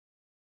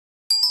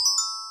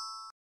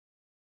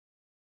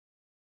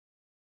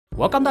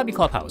Welcome to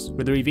Clubhouse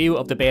with a review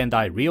of the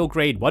Bandai Real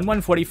Grade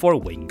 1144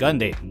 Wing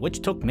Gundam,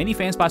 which took many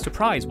fans by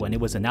surprise when it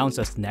was announced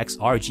as the next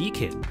RG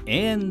kit,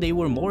 and they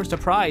were more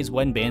surprised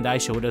when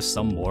Bandai showed us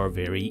some more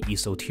very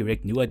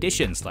esoteric new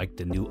additions like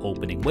the new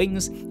opening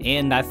wings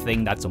and that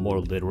thing that's a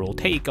more literal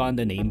take on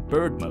the name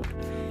Bird Mode.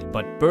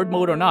 But Bird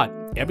Mode or not,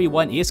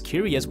 everyone is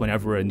curious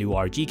whenever a new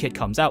RG kit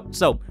comes out,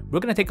 so we're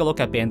gonna take a look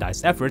at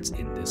Bandai's efforts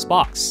in this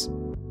box.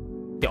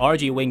 The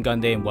HG Wing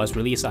Gundam was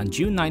released on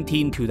June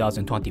 19,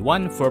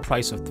 2021 for a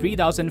price of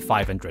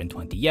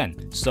 3,520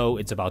 yen, so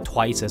it's about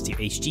twice as the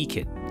HG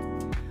kit.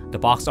 The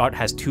box art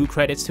has 2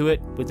 credits to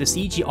it, with the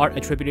CG art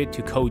attributed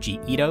to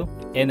Koji Ito,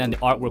 and then the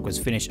artwork was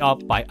finished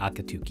up by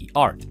Akatsuki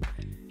Art.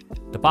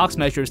 The box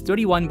measures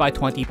 31 by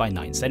 20 by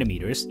 9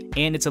 centimeters,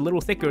 and it's a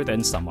little thicker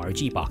than some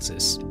RG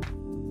boxes.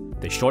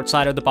 The short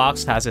side of the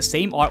box has the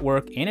same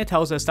artwork, and it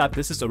tells us that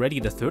this is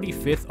already the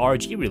 35th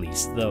RG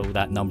release, though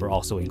that number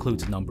also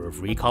includes a number of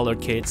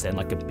recolored kits and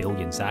like a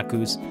billion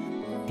Zakus.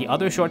 The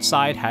other short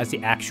side has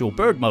the actual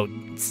Bird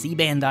Mode. See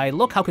Bandai,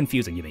 look how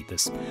confusing you made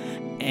this.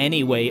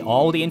 Anyway,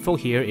 all the info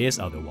here is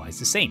otherwise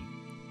the same.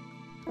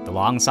 The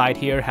long side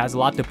here has a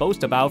lot to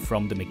boast about,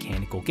 from the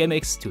mechanical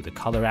gimmicks to the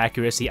color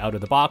accuracy out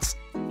of the box.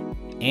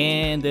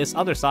 And this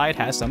other side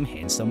has some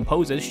handsome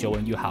poses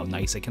showing you how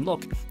nice it can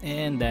look,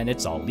 and then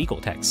it's all legal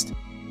text.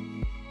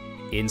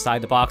 Inside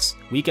the box,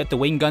 we get the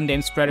Wing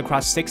Gundam spread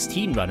across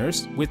 16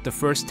 runners, with the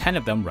first 10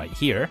 of them right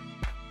here.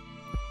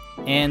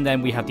 And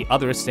then we have the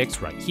other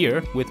 6 right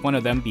here, with one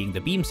of them being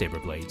the beam saber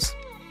blades.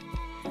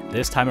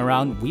 This time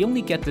around, we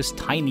only get this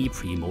tiny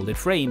pre-molded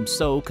frame,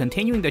 so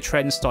continuing the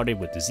trend started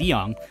with the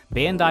Zeong,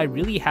 Bandai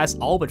really has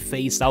all but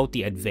phased out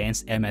the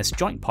advanced MS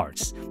joint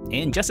parts,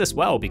 and just as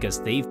well because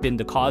they've been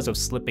the cause of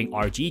slipping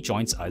RG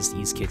joints as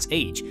these kits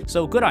age,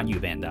 so good on you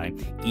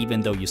Bandai,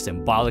 even though you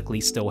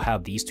symbolically still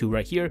have these 2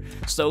 right here,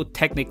 so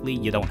technically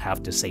you don't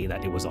have to say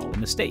that it was all a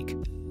mistake.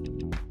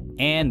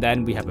 And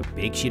then we have a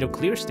big sheet of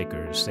clear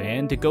stickers,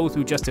 and to go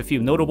through just a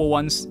few notable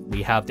ones,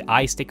 we have the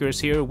eye stickers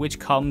here, which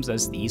comes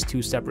as these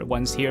 2 separate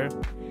ones here,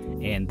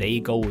 and they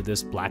go with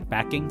this black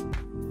backing.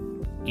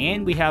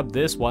 And we have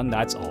this one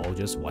that's all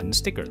just one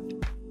sticker.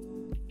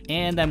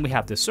 And then we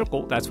have this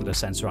circle that's with a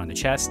sensor on the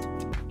chest,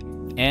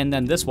 and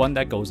then this one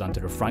that goes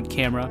onto the front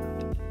camera,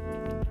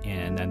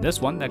 and then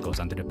this one that goes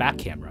onto the back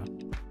camera,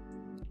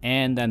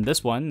 and then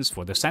this one is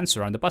for the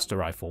sensor on the Buster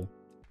Rifle.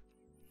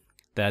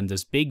 Then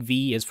this big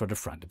V is for the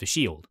front of the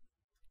shield.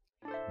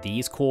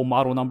 These cool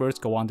model numbers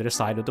go onto the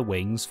side of the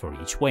wings for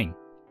each wing.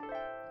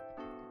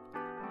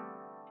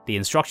 The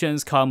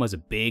instructions come as a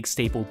big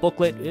staple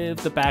booklet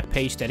with the back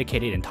page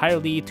dedicated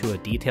entirely to a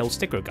detailed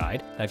sticker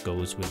guide that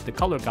goes with the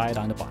color guide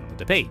on the bottom of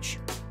the page.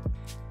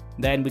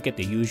 Then we get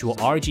the usual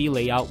RG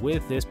layout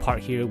with this part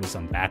here with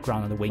some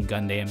background on the Wing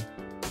Gundam.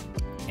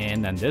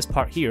 And then this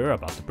part here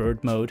about the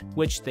Bird Mode,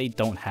 which they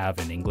don't have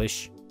in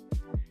English.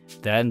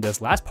 Then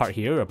this last part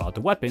here about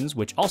the weapons,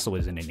 which also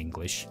isn't in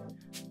English.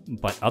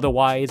 But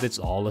otherwise, it's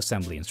all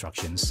assembly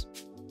instructions.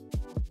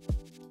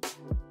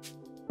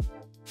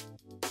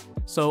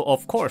 So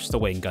of course the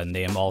Wing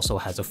Gundam also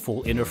has a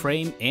full inner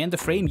frame, and the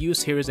frame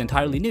used here is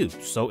entirely new,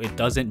 so it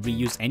doesn't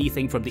reuse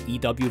anything from the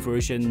EW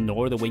version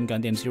nor the Wing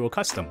Gundam Zero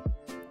Custom.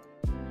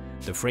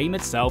 The frame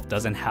itself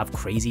doesn't have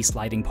crazy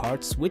sliding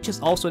parts, which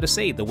is also to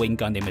say the Wing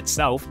Gundam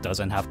itself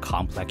doesn't have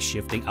complex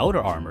shifting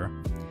outer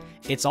armor.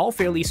 It's all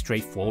fairly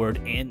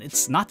straightforward, and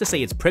it's not to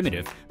say it's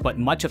primitive, but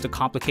much of the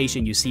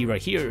complication you see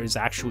right here is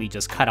actually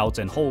just cutouts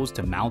and holes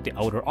to mount the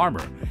outer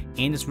armor,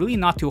 and it's really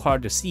not too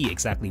hard to see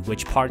exactly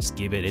which parts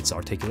give it its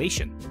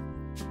articulation.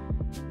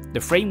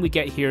 The frame we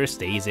get here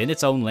stays in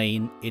its own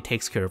lane, it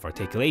takes care of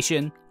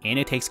articulation, and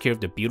it takes care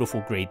of the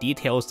beautiful gray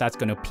details that's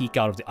gonna peek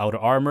out of the outer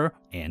armor,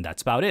 and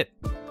that's about it.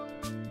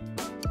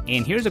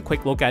 And here's a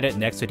quick look at it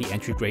next to the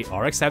entry-grade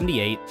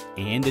RX-78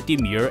 and the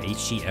demure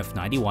HG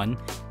F91,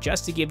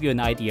 just to give you an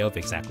idea of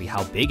exactly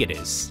how big it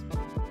is.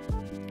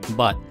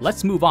 But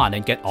let's move on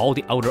and get all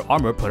the outer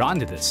armor put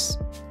onto this.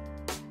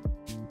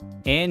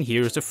 And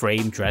here's the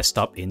frame dressed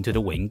up into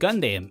the Wing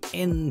Gundam,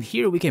 and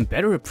here we can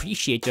better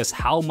appreciate just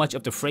how much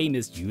of the frame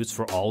is used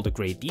for all the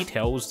great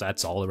details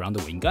that's all around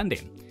the Wing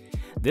Gundam.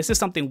 This is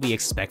something we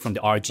expect from the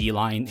RG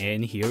line,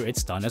 and here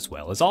it's done as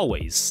well as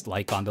always,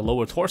 like on the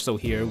lower torso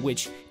here,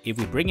 which, if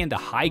we bring in the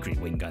high-grade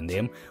Wing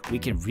Gundam, we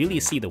can really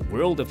see the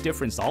world of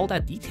difference all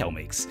that detail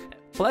makes.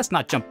 But let's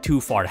not jump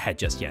too far ahead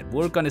just yet,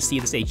 we're gonna see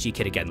this HG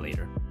kit again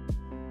later.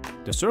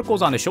 The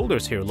circles on the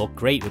shoulders here look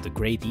great with the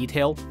gray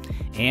detail,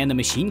 and the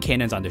machine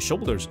cannons on the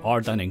shoulders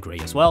are done in gray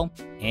as well,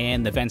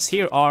 and the vents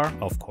here are,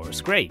 of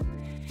course, gray.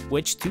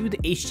 Which, to the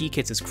HG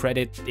kit's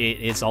credit, it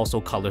is also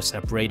color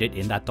separated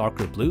in that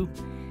darker blue.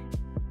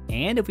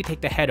 And if we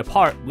take the head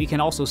apart, we can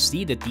also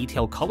see the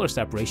detailed color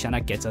separation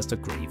that gets us the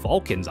gray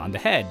Vulcans on the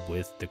head,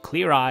 with the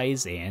clear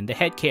eyes and the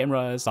head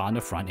cameras on the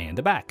front and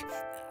the back.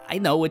 I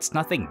know it's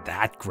nothing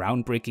that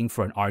groundbreaking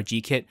for an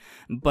RG kit,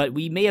 but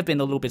we may have been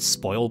a little bit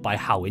spoiled by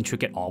how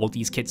intricate all of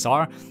these kits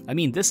are. I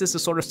mean, this is the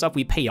sort of stuff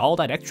we pay all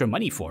that extra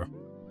money for.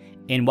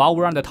 And while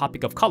we're on the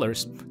topic of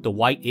colors, the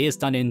white is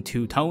done in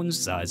 2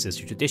 tones, as is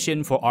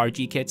tradition for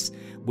RG kits,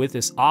 with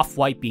this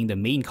off-white being the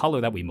main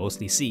color that we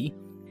mostly see,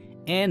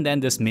 and then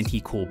this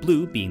minty cool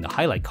blue being the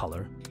highlight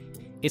color.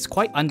 It's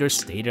quite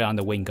understated on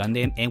the Wing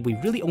Gundam, and we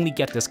really only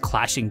get this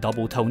clashing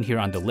double tone here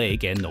on the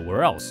leg and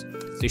nowhere else.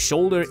 The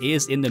shoulder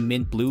is in the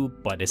mint blue,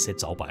 but it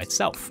sits all by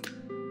itself.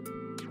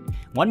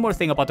 One more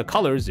thing about the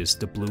colors is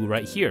the blue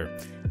right here.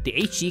 The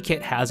HG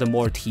kit has a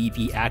more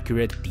TV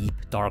accurate deep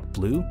dark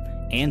blue,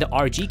 and the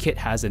RG kit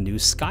has a new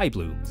sky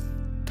blue.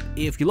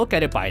 If you look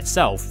at it by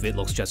itself, it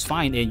looks just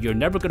fine and you're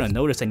never gonna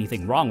notice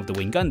anything wrong with the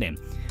Wing Gundam.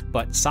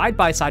 But side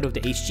by side with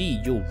the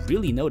HG, you'll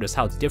really notice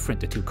how different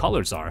the 2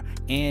 colors are,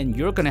 and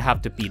you're gonna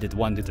have to be the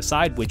one to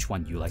decide which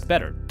one you like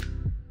better.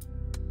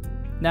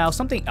 Now,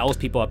 something else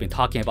people have been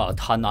talking about a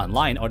ton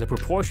online are the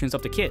proportions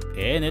of the kit,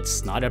 and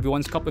it's not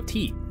everyone's cup of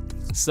tea.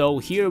 So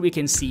here we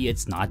can see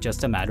it's not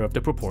just a matter of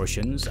the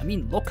proportions. I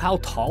mean, look how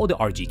tall the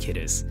RG kit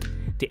is.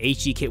 The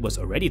HG kit was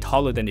already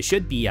taller than it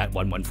should be at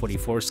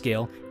 1/144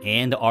 scale,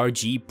 and the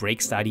RG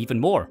breaks that even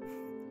more.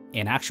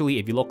 And actually,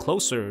 if you look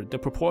closer, the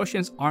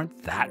proportions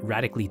aren't that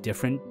radically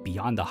different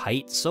beyond the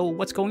height, so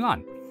what's going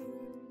on?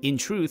 In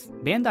truth,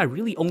 Bandai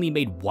really only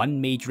made one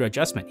major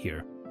adjustment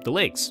here, the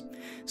legs.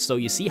 So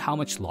you see how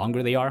much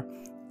longer they are?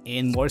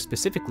 And more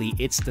specifically,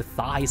 it's the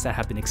thighs that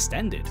have been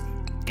extended.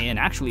 And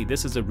actually,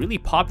 this is a really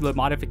popular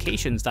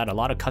modifications that a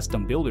lot of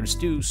custom builders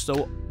do,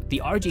 so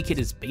the RG kit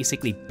is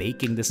basically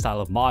baking this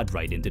style of mod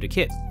right into the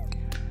kit.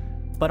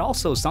 But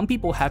also, some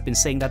people have been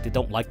saying that they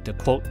don't like the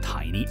quote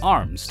tiny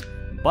arms.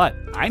 But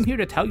I'm here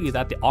to tell you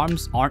that the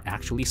arms aren't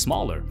actually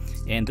smaller,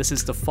 and this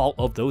is the fault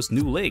of those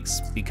new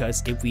legs,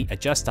 because if we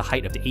adjust the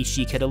height of the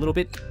HG kit a little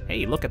bit,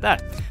 hey, look at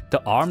that,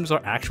 the arms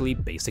are actually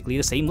basically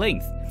the same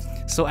length.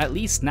 So at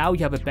least now you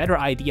have a better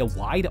idea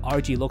why the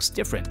RG looks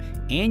different,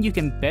 and you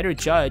can better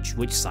judge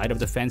which side of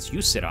the fence you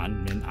sit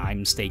on, and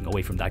I'm staying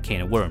away from that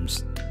can of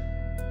worms.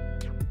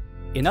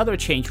 Another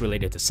change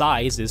related to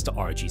size is the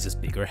RG's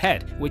bigger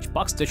head, which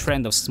bucks the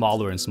trend of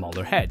smaller and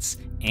smaller heads,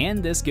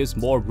 and this gives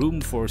more room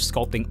for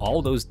sculpting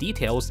all those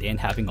details and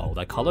having all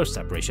that color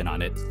separation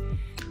on it.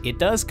 It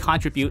does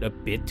contribute a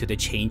bit to the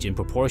change in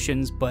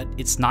proportions, but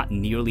it's not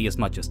nearly as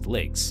much as the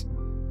legs.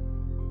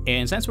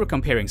 And since we're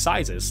comparing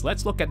sizes,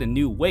 let's look at the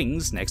new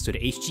wings next to the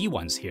HG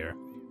ones here.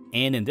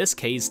 And in this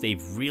case,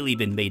 they've really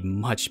been made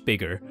much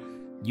bigger.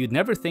 You'd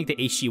never think the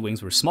HG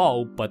wings were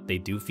small, but they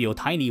do feel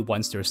tiny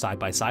once they're side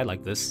by side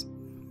like this.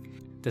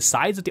 The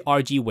sides of the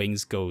RG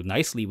wings go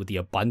nicely with the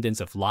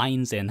abundance of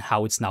lines and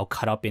how it's now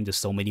cut up into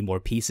so many more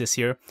pieces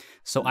here,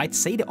 so I'd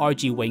say the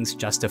RG wings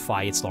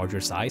justify its larger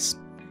size.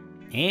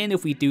 And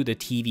if we do the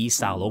TV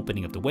style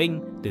opening of the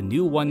wing, the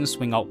new ones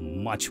swing out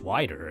much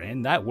wider,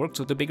 and that works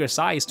with the bigger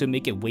size to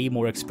make it way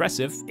more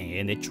expressive,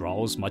 and it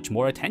draws much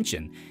more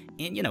attention.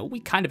 And you know,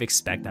 we kind of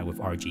expect that with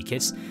RG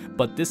kits,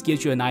 but this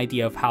gives you an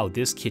idea of how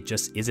this kit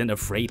just isn't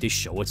afraid to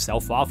show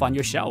itself off on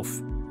your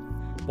shelf.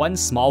 One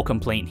small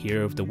complaint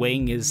here of the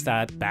wing is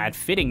that bad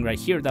fitting right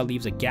here that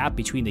leaves a gap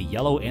between the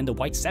yellow and the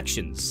white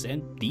sections,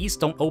 and these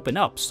don't open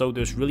up, so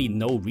there's really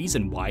no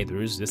reason why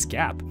there's this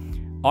gap.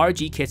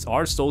 RG kits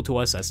are sold to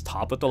us as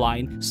top of the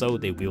line, so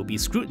they will be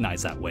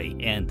scrutinized that way,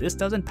 and this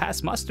doesn't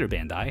pass muster,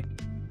 Bandai.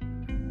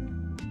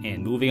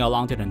 And moving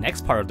along to the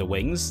next part of the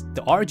wings,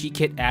 the RG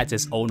kit adds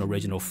its own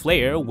original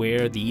flair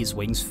where these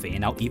wings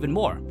fan out even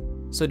more.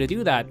 So to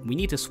do that, we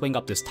need to swing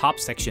up this top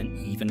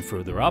section even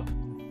further up.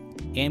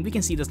 And we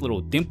can see this little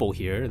dimple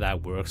here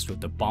that works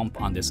with the bump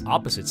on this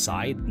opposite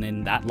side,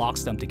 and that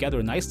locks them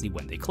together nicely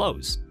when they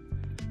close.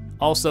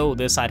 Also,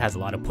 this side has a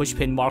lot of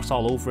pushpin marks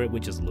all over it,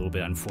 which is a little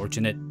bit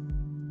unfortunate.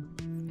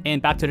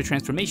 And back to the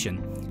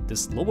transformation,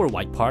 this lower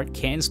white part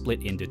can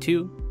split into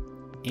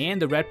 2,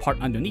 and the red part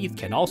underneath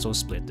can also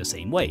split the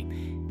same way.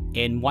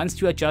 And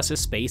once you adjust the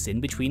space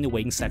in between the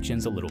wing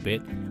sections a little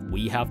bit,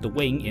 we have the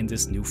wing in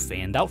this new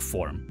fanned out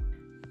form.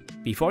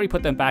 Before we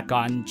put them back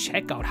on,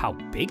 check out how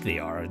big they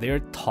are.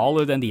 They're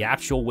taller than the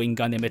actual Wing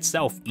Gundam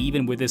itself,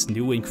 even with this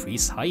new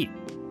increased height.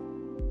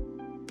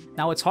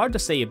 Now, it's hard to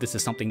say if this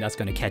is something that's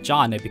going to catch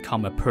on and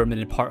become a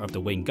permanent part of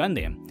the Wing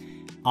Gundam.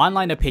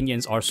 Online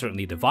opinions are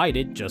certainly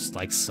divided, just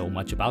like so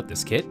much about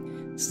this kit.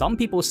 Some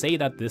people say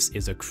that this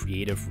is a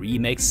creative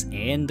remix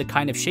and the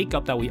kind of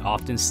shakeup that we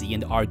often see in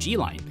the RG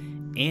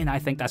line, and I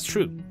think that's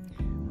true.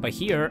 But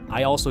here,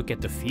 I also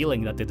get the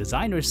feeling that the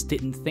designers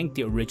didn't think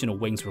the original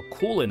wings were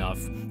cool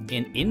enough,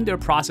 and in their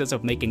process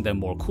of making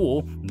them more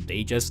cool,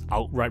 they just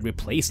outright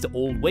replaced the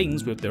old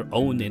wings with their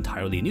own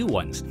entirely new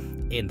ones,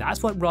 and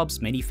that's what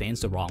rubs many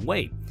fans the wrong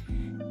way.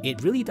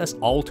 It really does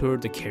alter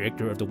the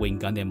character of the Wing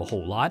Gundam a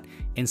whole lot,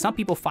 and some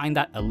people find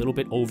that a little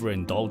bit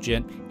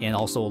overindulgent and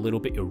also a little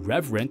bit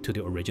irreverent to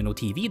the original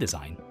TV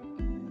design.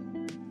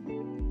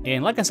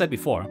 And like I said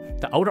before,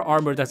 the outer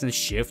armor doesn't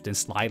shift and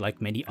slide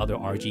like many other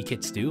RG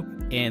kits do,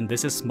 and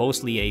this is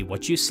mostly a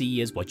what you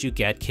see is what you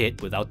get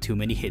kit without too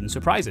many hidden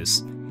surprises.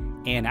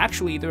 And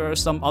actually there are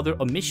some other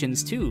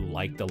omissions too,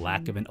 like the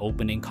lack of an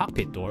opening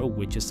cockpit door,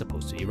 which is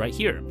supposed to be right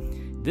here.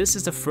 This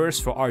is the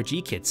first for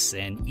RG kits,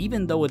 and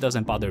even though it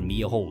doesn't bother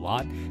me a whole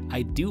lot,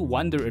 I do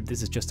wonder if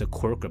this is just a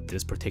quirk of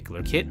this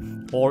particular kit,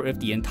 or if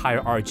the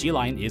entire RG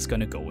line is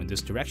gonna go in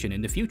this direction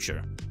in the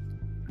future.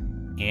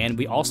 And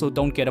we also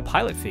don't get a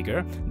pilot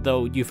figure,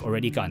 though you've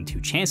already gotten 2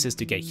 chances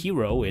to get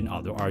Hero in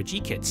other RG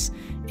kits.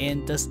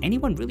 And does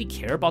anyone really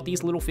care about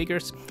these little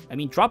figures? I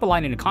mean, drop a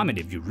line in a comment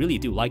if you really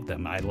do like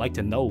them. I'd like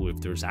to know if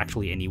there's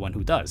actually anyone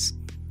who does.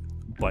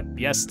 But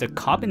yes, the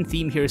common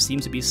theme here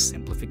seems to be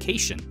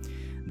simplification.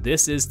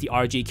 This is the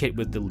RG kit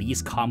with the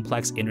least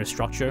complex inner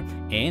structure,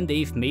 and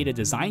they've made a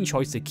design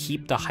choice to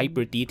keep the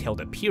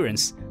hyper-detailed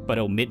appearance, but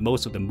omit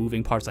most of the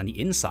moving parts on the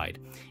inside.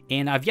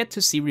 And I've yet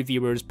to see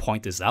reviewers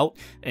point this out,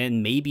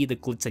 and maybe the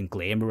glitz and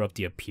glamour of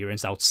the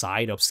appearance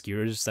outside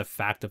obscures the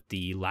fact of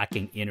the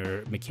lacking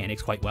inner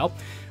mechanics quite well.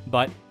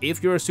 But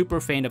if you're a super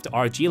fan of the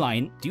RG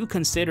line, do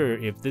consider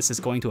if this is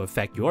going to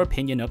affect your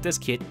opinion of this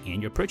kit and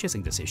your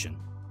purchasing decision.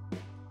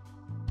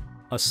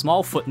 A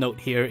small footnote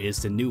here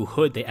is the new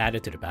hood they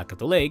added to the back of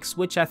the legs,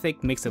 which I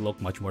think makes it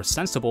look much more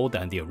sensible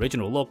than the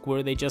original look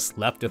where they just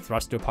left the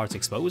thruster parts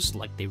exposed,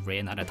 like they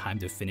ran out of time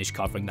to finish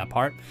covering that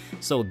part.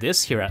 So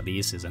this here at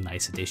least is a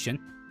nice addition.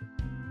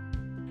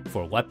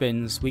 For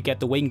weapons, we get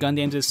the Wing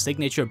Gundam's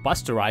signature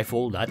Buster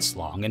Rifle that's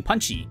long and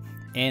punchy.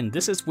 And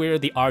this is where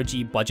the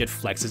RG budget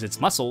flexes its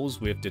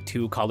muscles with the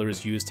 2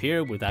 colors used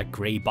here with that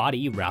grey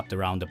body wrapped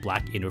around the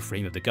black inner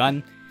frame of the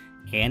gun.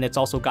 And it's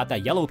also got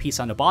that yellow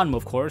piece on the bottom,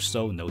 of course,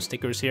 so no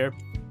stickers here.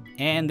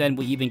 And then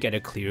we even get a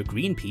clear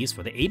green piece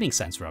for the aiming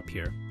sensor up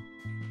here.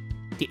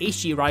 The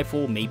HG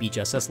rifle may be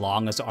just as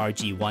long as the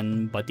RG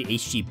one, but the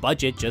HG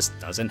budget just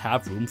doesn't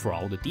have room for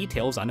all the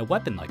details on a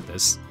weapon like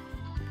this.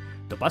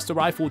 The Buster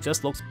Rifle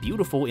just looks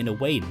beautiful in a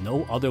way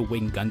no other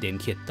Wing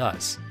Gundam kit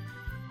does.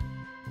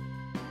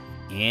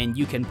 And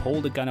you can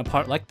pull the gun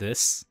apart like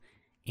this,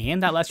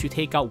 and that lets you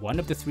take out one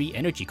of the 3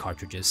 energy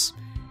cartridges.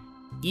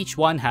 Each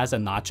one has a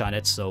notch on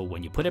it, so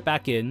when you put it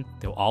back in,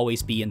 they'll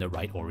always be in the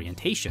right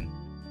orientation.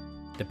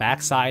 The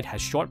backside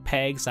has short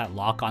pegs that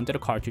lock onto the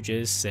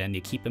cartridges and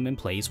you keep them in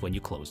place when you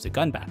close the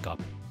gun back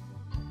up.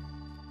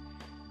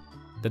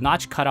 The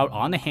notch cutout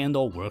on the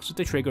handle works with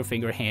the trigger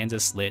finger hands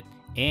as slit,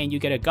 and you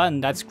get a gun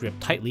that's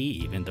gripped tightly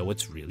even though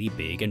it's really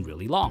big and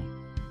really long.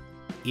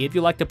 If you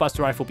liked the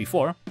Buster Rifle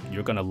before,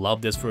 you're gonna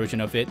love this version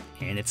of it,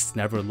 and it's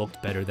never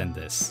looked better than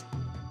this.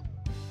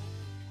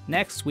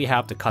 Next, we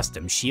have the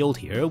custom shield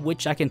here,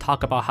 which I can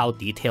talk about how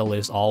detail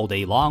is all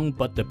day long,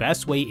 but the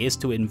best way is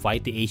to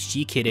invite the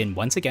HG kit in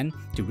once again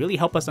to really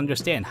help us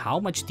understand how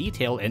much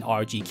detail an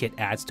RG kit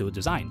adds to a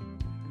design.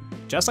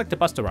 Just like the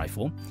Buster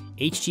Rifle,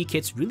 HG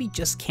kits really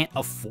just can't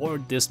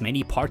afford this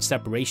many part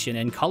separation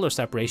and color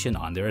separation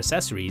on their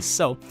accessories,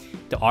 so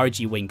the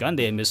RG Wing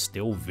Gundam is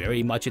still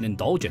very much an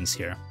indulgence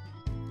here.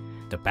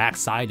 The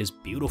backside is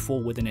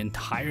beautiful with an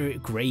entire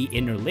grey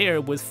inner layer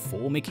with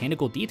full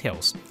mechanical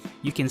details.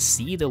 You can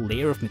see the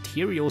layer of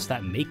materials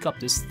that make up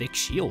this thick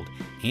shield,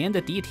 and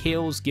the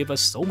details give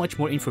us so much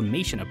more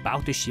information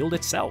about the shield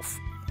itself.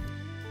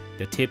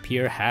 The tip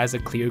here has a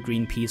clear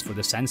green piece for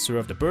the sensor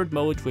of the bird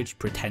mode, which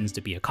pretends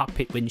to be a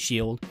cockpit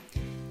windshield.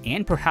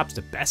 And perhaps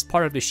the best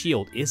part of the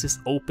shield is this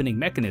opening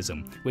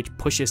mechanism, which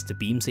pushes the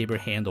beam saber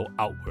handle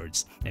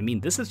outwards. I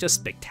mean, this is just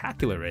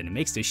spectacular and it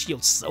makes the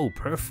shield so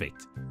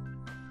perfect.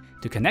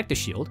 To connect the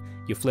shield,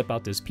 you flip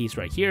out this piece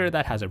right here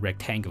that has a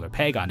rectangular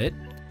peg on it.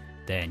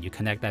 Then you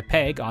connect that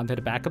peg onto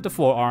the back of the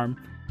forearm,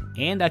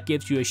 and that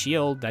gives you a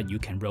shield that you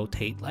can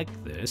rotate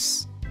like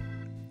this,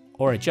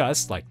 or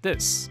adjust like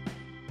this.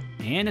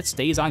 And it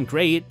stays on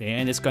great,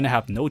 and it's gonna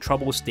have no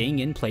trouble staying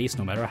in place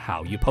no matter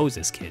how you pose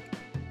this kit.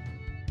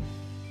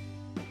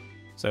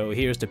 So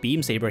here's the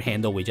beam saber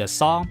handle we just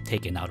saw,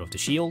 taken out of the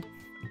shield.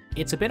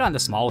 It's a bit on the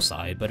small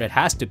side, but it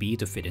has to be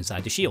to fit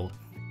inside the shield.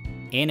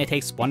 And it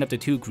takes one of the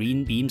 2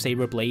 green beam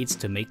saber blades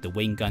to make the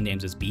Wing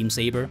Gundam's beam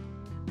saber.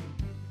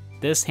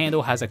 This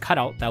handle has a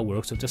cutout that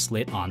works with the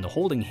slit on the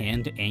holding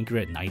hand to anchor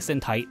it nice and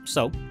tight,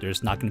 so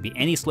there's not going to be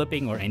any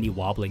slipping or any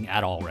wobbling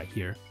at all right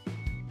here.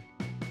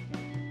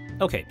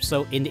 Okay,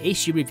 so in the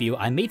HG review,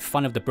 I made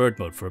fun of the bird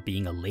mode for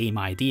being a lame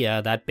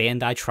idea that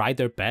Bandai tried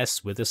their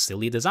best with a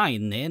silly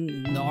design,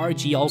 and the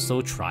RG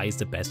also tries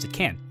the best it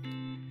can.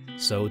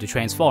 So to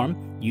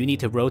transform, you need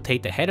to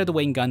rotate the head of the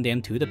Wing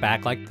Gundam to the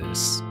back like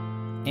this.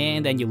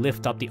 And then you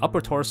lift up the upper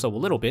torso a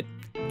little bit,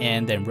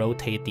 and then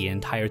rotate the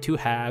entire 2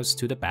 halves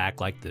to the back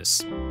like this.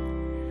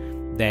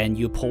 Then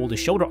you pull the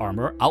shoulder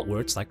armor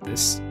outwards like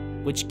this,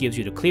 which gives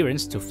you the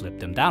clearance to flip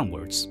them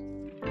downwards.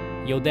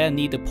 You'll then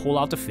need to pull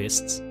out the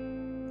fists,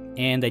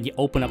 and then you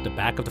open up the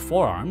back of the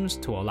forearms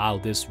to allow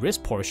this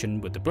wrist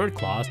portion with the bird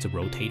claws to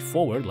rotate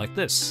forward like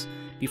this,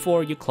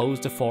 before you close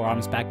the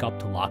forearms back up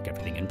to lock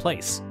everything in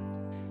place.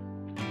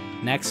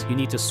 Next, you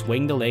need to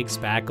swing the legs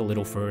back a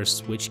little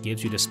first, which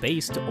gives you the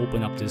space to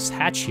open up this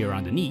hatch here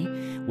on the knee,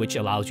 which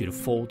allows you to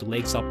fold the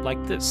legs up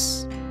like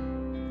this.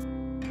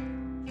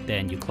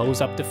 Then you close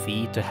up the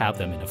feet to have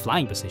them in a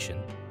flying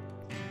position.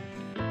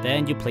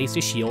 Then you place the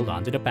shield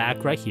onto the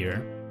back right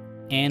here,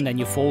 and then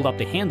you fold up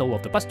the handle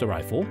of the Buster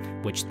Rifle,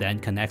 which then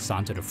connects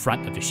onto the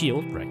front of the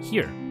shield right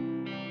here.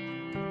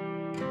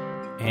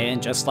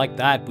 And just like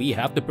that, we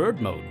have the bird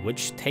mode,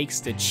 which takes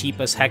the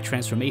cheapest heck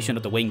transformation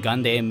of the Wing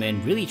Gundam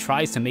and really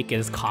tries to make it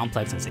as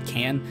complex as it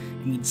can.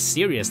 I mean,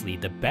 seriously,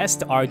 the best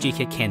the RG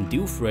kit can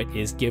do for it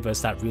is give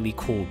us that really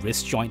cool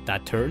wrist joint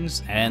that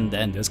turns, and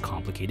then this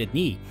complicated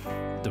knee.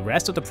 The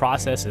rest of the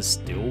process is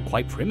still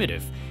quite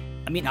primitive.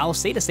 I mean, I'll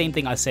say the same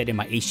thing I said in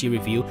my HG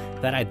review,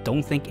 that I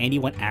don't think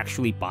anyone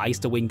actually buys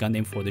the Wing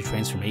Gundam for the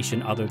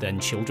transformation other than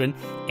children,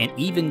 and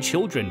even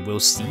children will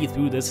see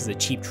through this as a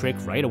cheap trick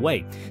right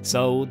away.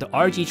 So the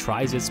RG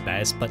tries its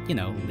best, but you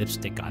know,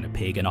 lipstick on a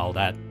pig and all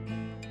that.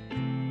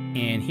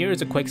 And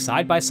here's a quick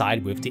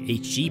side-by-side with the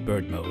HG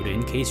bird mode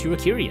in case you were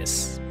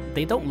curious.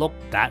 They don't look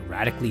that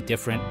radically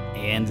different,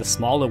 and the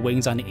smaller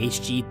wings on the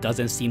HG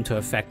doesn't seem to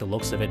affect the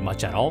looks of it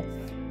much at all.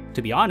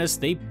 To be honest,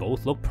 they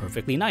both look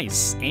perfectly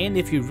nice, and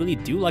if you really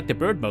do like the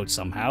bird mode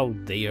somehow,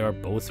 they are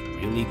both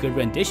really good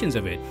renditions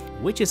of it,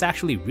 which is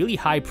actually really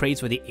high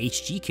praise for the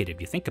HG kit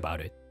if you think about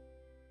it.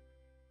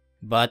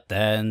 But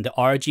then the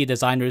RG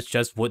designers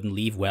just wouldn't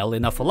leave well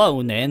enough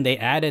alone, and they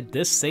added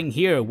this thing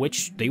here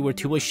which they were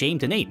too ashamed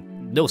to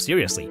name. No,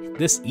 seriously,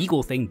 this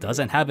eagle thing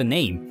doesn't have a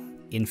name.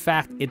 In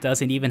fact, it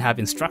doesn't even have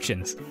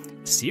instructions.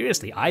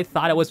 Seriously, I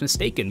thought I was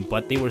mistaken,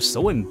 but they were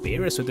so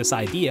embarrassed with this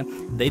idea,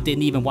 they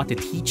didn't even want to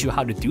teach you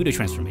how to do the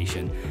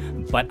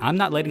transformation. But I'm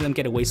not letting them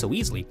get away so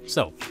easily.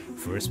 So,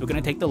 first we're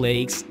gonna take the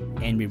legs,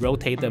 and we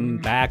rotate them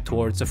back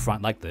towards the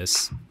front like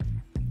this.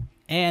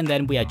 And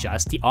then we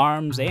adjust the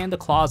arms and the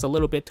claws a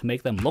little bit to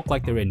make them look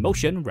like they're in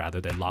motion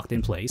rather than locked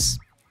in place.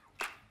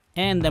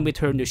 And then we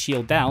turn the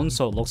shield down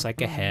so it looks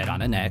like a head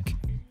on a neck.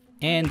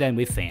 And then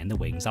we fan the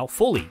wings out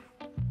fully.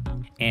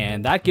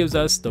 And that gives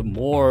us the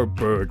more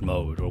bird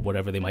mode, or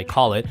whatever they might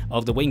call it,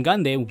 of the Wing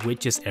Gundam,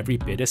 which is every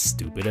bit as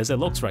stupid as it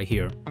looks right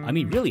here. I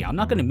mean, really, I'm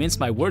not gonna mince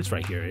my words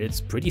right here, it's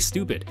pretty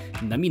stupid.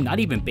 I mean, not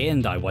even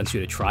Bandai wants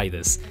you to try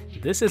this.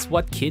 This is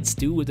what kids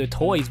do with their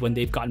toys when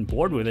they've gotten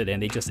bored with it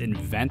and they just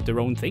invent their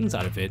own things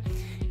out of it.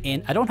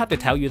 And I don't have to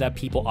tell you that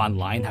people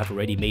online have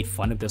already made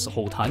fun of this a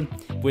whole ton.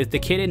 With the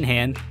kit in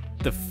hand,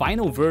 the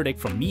final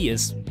verdict from me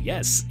is,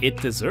 yes, it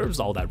deserves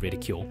all that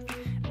ridicule.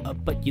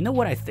 But you know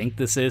what I think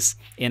this is?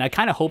 And I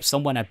kind of hope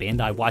someone at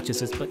Bandai watches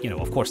this, but you know,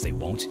 of course they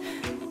won't.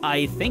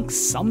 I think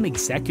some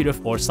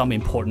executive or some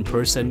important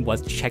person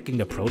was checking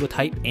the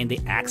prototype and they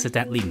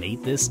accidentally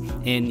made this,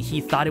 and he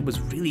thought it was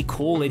really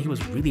cool and he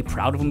was really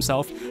proud of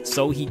himself,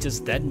 so he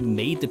just then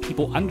made the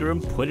people under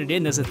him put it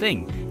in as a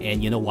thing.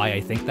 And you know why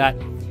I think that?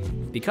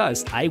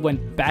 Because I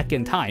went back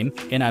in time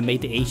and I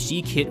made the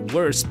HG kit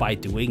worse by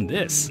doing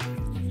this.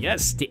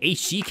 Yes, the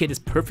HG kit is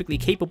perfectly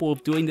capable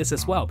of doing this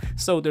as well,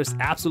 so there's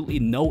absolutely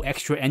no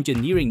extra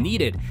engineering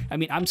needed. I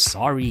mean, I'm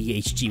sorry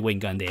HG Wing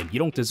Gundam, you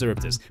don't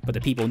deserve this, but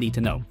the people need to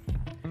know.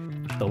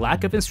 The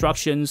lack of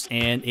instructions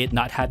and it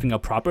not having a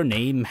proper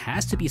name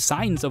has to be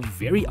signs of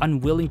very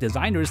unwilling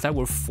designers that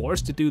were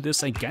forced to do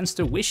this against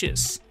their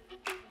wishes.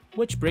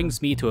 Which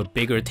brings me to a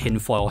bigger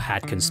tinfoil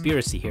hat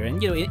conspiracy here,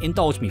 and you know,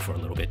 indulge me for a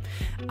little bit.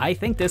 I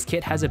think this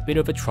kit has a bit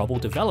of a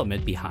troubled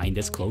development behind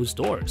its closed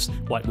doors,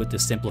 what with the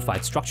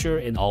simplified structure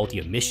and all the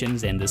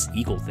omissions and this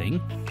eagle thing.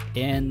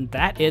 And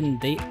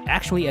they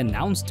actually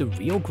announced the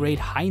real grade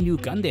high new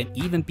Gundam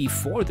even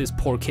before this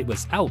poor kit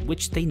was out,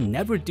 which they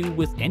never do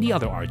with any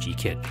other RG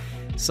kit.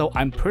 So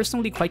I'm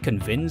personally quite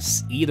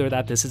convinced either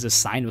that this is a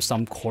sign of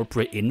some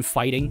corporate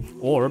infighting,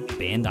 or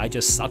Bandai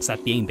just sucks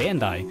at being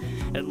Bandai.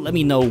 Let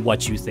me know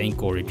what you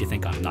think, or if you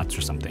think I'm nuts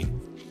or something.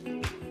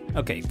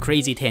 Okay,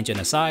 crazy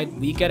tangent aside,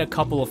 we get a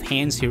couple of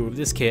hands here with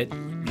this kit,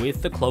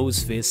 with the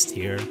closed fist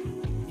here,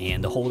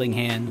 and the holding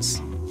hands,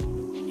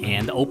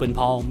 and the open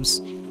palms,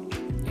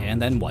 and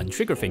then one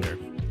trigger finger.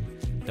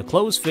 The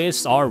closed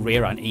fists are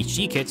rare on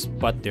HG kits,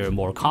 but they're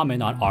more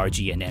common on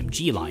RG and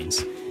MG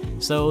lines.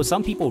 So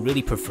some people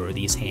really prefer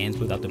these hands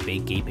without the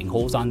big gaping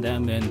holes on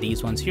them, and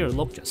these ones here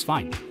look just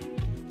fine.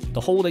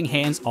 The holding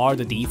hands are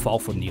the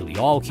default for nearly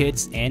all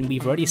kits, and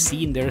we've already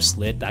seen their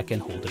slit that can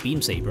hold a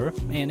beam saber,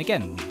 and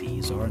again,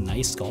 these are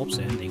nice sculpts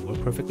and they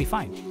work perfectly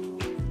fine.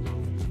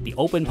 The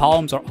open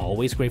palms are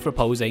always great for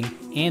posing,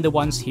 and the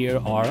ones here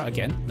are,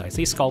 again,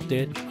 nicely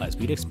sculpted, as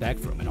we'd expect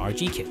from an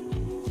RG kit.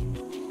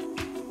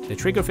 The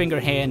trigger finger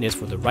hand is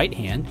for the right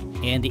hand,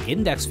 and the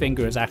index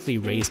finger is actually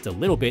raised a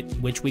little bit,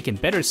 which we can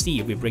better see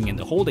if we bring in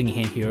the holding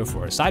hand here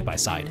for a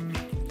side-by-side.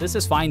 This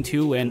is fine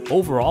too, and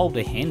overall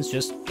the hands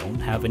just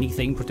don't have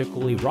anything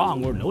particularly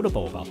wrong or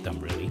notable about them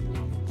really.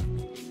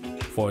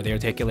 For the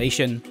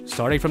articulation,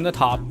 starting from the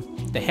top,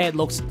 the head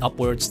looks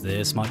upwards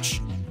this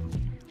much,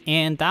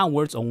 and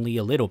downwards only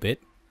a little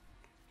bit.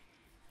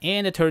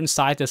 And it turns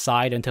side to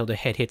side until the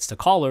head hits the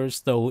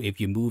collars, though if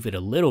you move it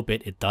a little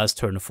bit it does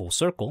turn a full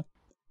circle.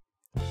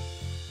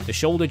 The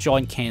shoulder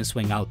joint can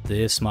swing out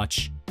this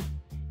much,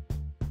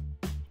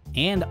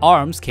 and the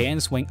arms can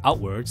swing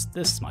outwards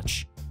this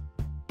much.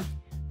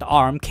 The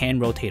arm can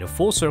rotate a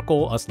full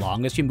circle as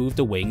long as you move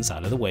the wings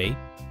out of the way,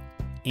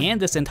 and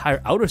this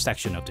entire outer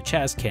section of the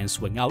chest can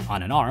swing out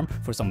on an arm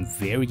for some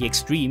very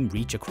extreme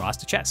reach across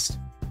the chest.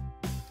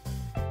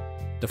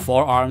 The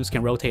forearms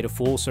can rotate a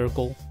full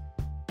circle,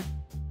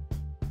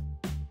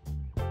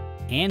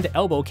 and the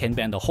elbow can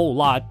bend a whole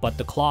lot, but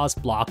the claws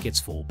block its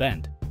full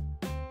bend.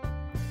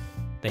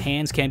 The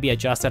hands can be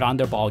adjusted on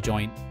their ball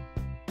joint,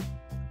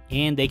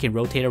 and they can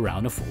rotate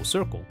around a full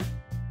circle.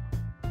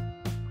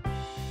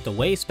 The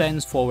waist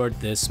bends forward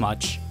this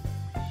much,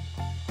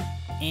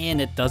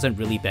 and it doesn't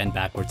really bend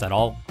backwards at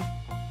all.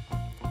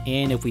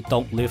 And if we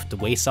don't lift the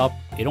waist up,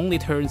 it only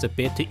turns a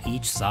bit to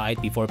each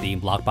side before being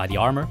blocked by the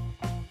armor.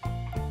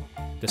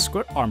 The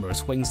skirt armor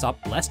swings up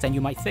less than you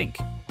might think,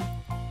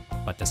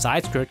 but the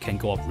side skirt can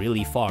go up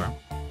really far.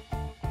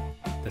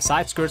 The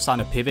side skirt's on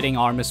a pivoting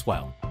arm as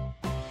well.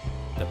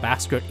 The back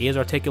skirt is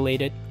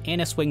articulated, and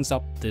it swings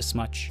up this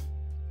much.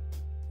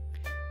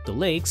 The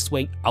legs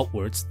swing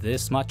outwards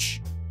this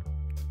much,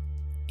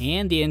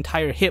 and the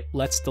entire hip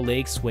lets the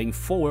legs swing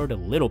forward a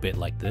little bit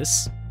like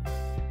this.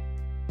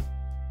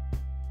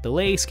 The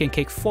legs can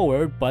kick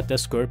forward, but the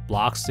skirt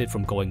blocks it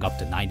from going up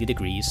to 90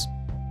 degrees.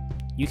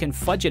 You can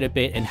fudge it a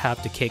bit and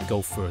have the kick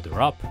go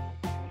further up.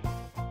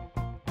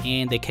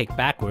 And they kick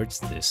backwards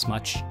this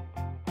much.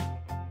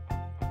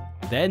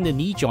 Then the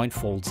knee joint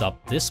folds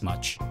up this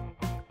much.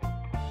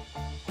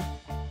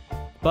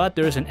 But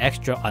there's an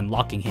extra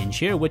unlocking hinge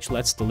here which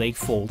lets the leg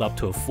fold up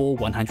to a full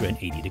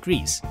 180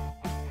 degrees.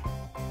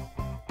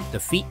 The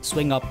feet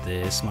swing up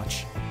this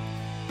much.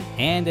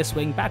 And they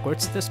swing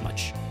backwards this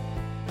much.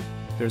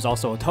 There's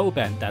also a toe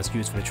bend that's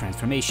used for the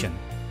transformation.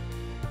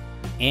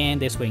 And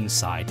they swing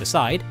side to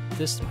side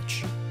this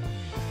much.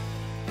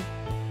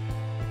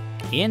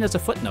 And as a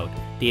footnote,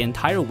 the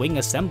entire wing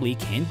assembly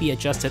can be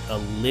adjusted a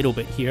little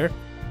bit here,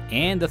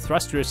 and the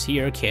thrusters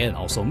here can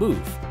also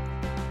move.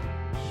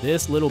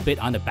 This little bit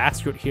on the back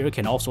skirt here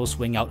can also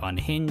swing out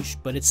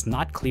unhinged, but it's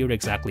not clear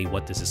exactly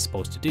what this is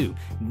supposed to do.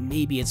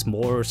 Maybe it's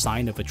more a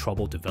sign of a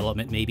troubled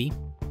development maybe.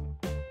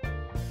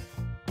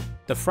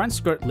 The front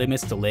skirt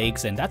limits the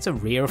legs, and that's a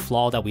rare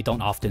flaw that we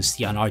don't often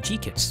see on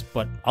RG kits,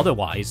 but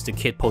otherwise the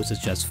kit poses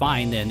just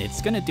fine and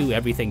it's gonna do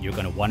everything you're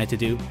gonna want it to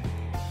do.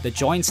 The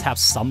joints have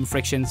some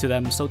friction to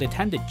them, so they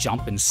tend to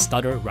jump and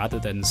stutter rather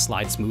than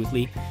slide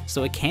smoothly,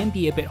 so it can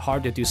be a bit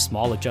hard to do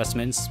small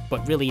adjustments,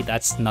 but really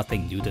that's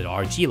nothing new to the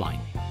RG line.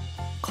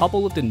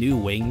 Coupled with the new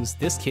wings,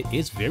 this kit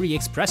is very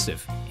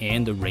expressive,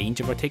 and the range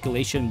of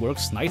articulation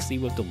works nicely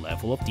with the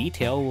level of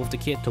detail of the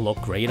kit to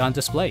look great on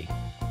display.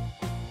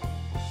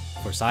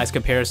 For size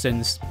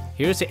comparisons,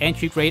 here's the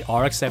entry grade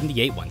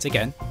RX-78 once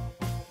again,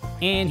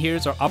 and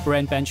here's our upper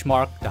end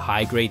benchmark, the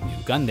high grade new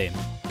Gundam.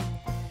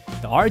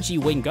 The HG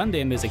Wing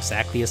Gundam is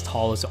exactly as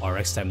tall as the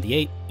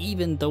RX-78,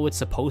 even though it's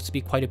supposed to be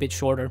quite a bit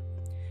shorter.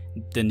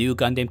 The new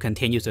Gundam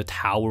continues to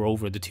tower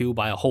over the two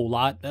by a whole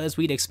lot, as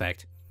we'd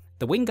expect.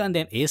 The Wing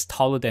Gundam is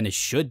taller than it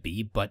should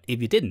be, but if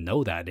you didn't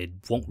know that, it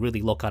won't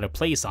really look out of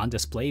place on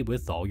display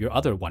with all your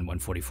other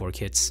 1144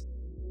 kits.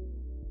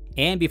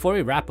 And before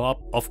we wrap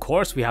up, of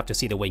course we have to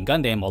see the Wing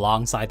Gundam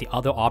alongside the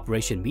other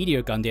Operation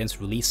Meteor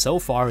Gundams released so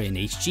far in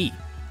HG.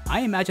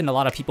 I imagine a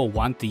lot of people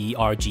want the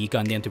RG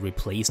Gundam to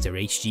replace their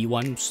HG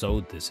one,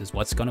 so this is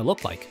what's gonna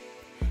look like.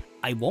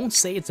 I won't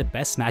say it's the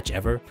best match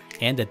ever,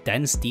 and the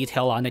dense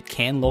detail on it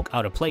can look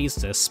out of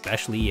place,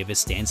 especially if it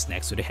stands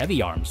next to the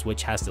Heavy Arms,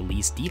 which has the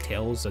least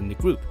details in the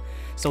group.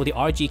 So the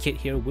RG kit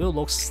here will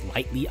look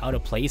slightly out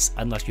of place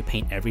unless you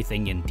paint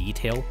everything in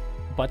detail.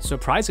 But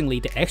surprisingly,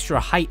 the extra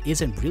height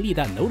isn't really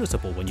that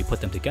noticeable when you put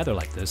them together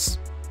like this.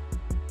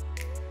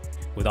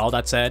 With all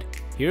that said,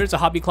 here's a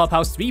Hobby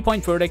Clubhouse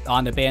 3-point verdict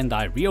on the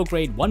Bandai Real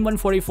Grade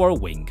 1144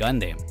 Wing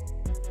Gundam.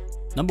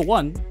 Number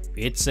 1,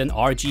 it's an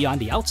RG on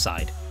the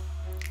outside.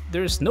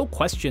 There's no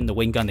question the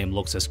Wing Gundam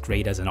looks as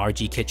great as an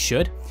RG kit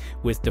should,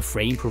 with the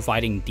frame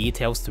providing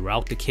details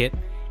throughout the kit,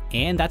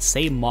 and that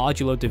same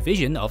modular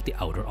division of the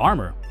outer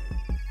armor.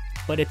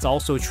 But it's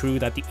also true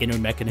that the inner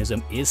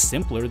mechanism is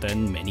simpler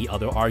than many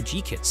other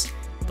RG kits.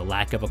 The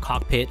lack of a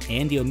cockpit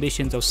and the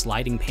omissions of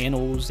sliding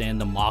panels and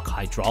the mock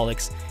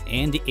hydraulics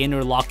and the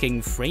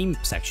interlocking frame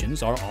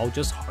sections are all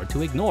just hard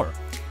to ignore.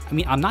 I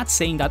mean, I'm not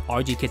saying that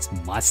RG kits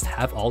must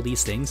have all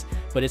these things,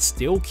 but it's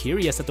still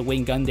curious that the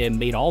Wing Gundam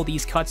made all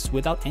these cuts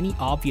without any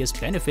obvious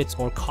benefits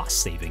or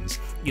cost savings,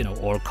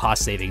 or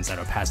cost savings that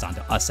are passed on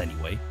to us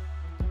anyway.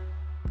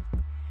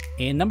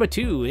 And number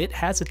 2, it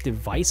has a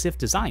divisive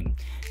design.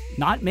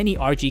 Not many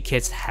RG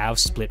kits have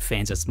split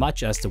fans as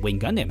much as the Wing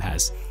Gundam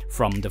has,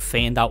 from the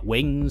fanned out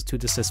wings to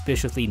the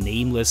suspiciously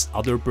nameless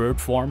other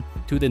bird form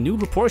to the new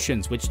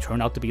proportions which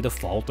turn out to be the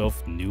fault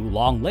of new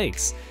long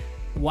legs.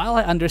 While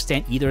I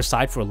understand either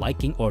side for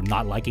liking or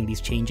not liking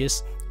these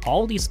changes,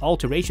 all these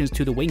alterations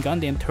to the Wing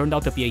Gundam turned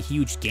out to be a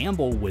huge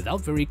gamble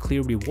without very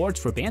clear rewards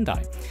for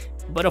Bandai.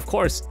 But of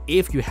course,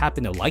 if you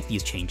happen to like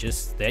these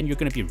changes, then you're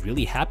going to be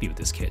really happy with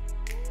this kit.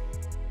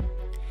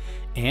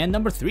 And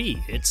number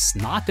 3, it's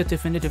not the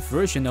definitive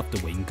version of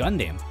the Wing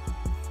Gundam.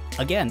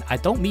 Again, I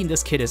don't mean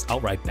this kit is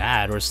outright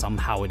bad or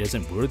somehow it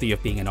isn't worthy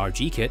of being an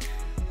RG kit,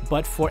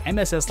 but for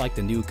MSs like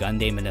the new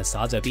Gundam and the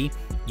Sazabi,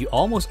 you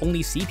almost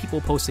only see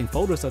people posting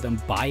photos of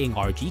them buying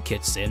RG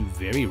kits and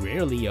very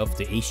rarely of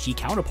the HG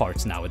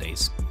counterparts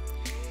nowadays.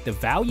 The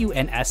value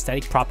and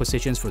aesthetic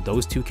propositions for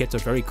those two kits are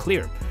very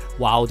clear.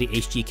 While the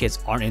HG kits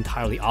aren't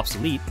entirely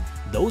obsolete,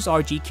 those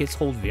RG kits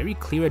hold very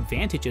clear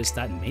advantages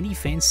that many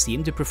fans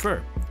seem to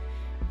prefer.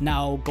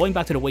 Now, going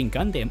back to the Wing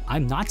Gundam,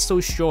 I'm not so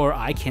sure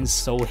I can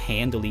so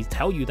handily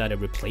tell you that it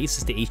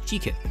replaces the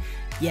HG kit.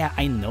 Yeah,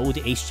 I know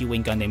the HG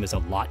Wing Gundam is a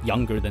lot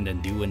younger than the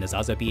new and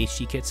Azabi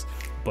HG kits,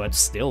 but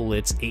still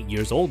it's 8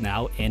 years old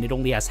now and it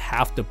only has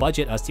half the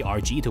budget as the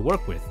RG to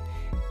work with.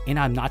 And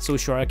I'm not so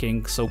sure I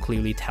can so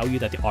clearly tell you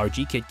that the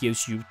RG kit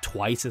gives you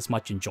twice as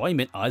much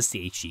enjoyment as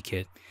the HG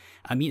kit.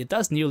 I mean, it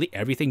does nearly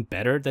everything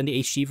better than the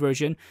HG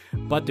version,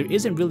 but there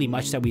isn't really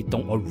much that we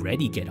don't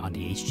already get on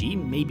the HG,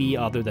 maybe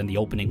other than the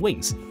opening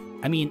wings.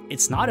 I mean,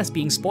 it's not us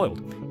being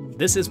spoiled.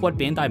 This is what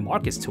Bandai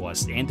markets to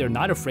us, and they're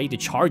not afraid to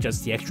charge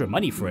us the extra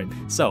money for it,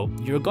 so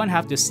you're gonna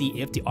have to see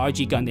if the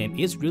RG Gundam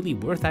is really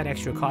worth that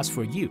extra cost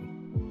for you.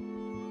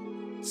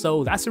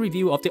 So that's a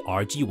review of the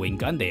RG Wing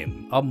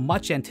Gundam, a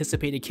much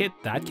anticipated kit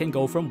that can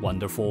go from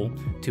wonderful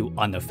to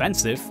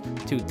unoffensive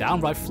to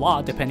downright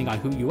flawed depending on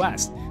who you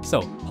ask.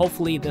 So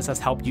hopefully this has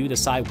helped you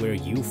decide where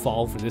you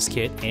fall for this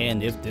kit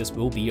and if this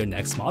will be your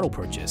next model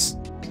purchase.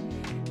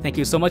 Thank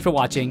you so much for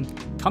watching.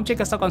 Come check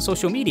us out on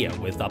social media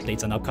with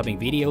updates on upcoming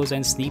videos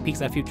and sneak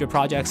peeks at future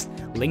projects.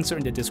 Links are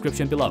in the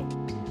description below.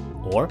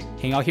 Or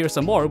hang out here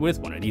some more with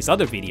one of these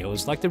other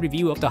videos like the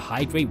review of the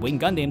high-grade Wing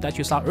Gundam that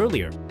you saw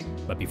earlier.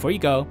 But before you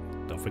go,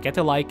 don't forget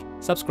to like,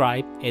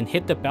 subscribe, and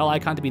hit the bell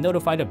icon to be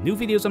notified of new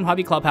videos on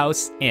Hobby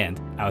Clubhouse, and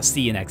I'll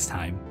see you next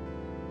time.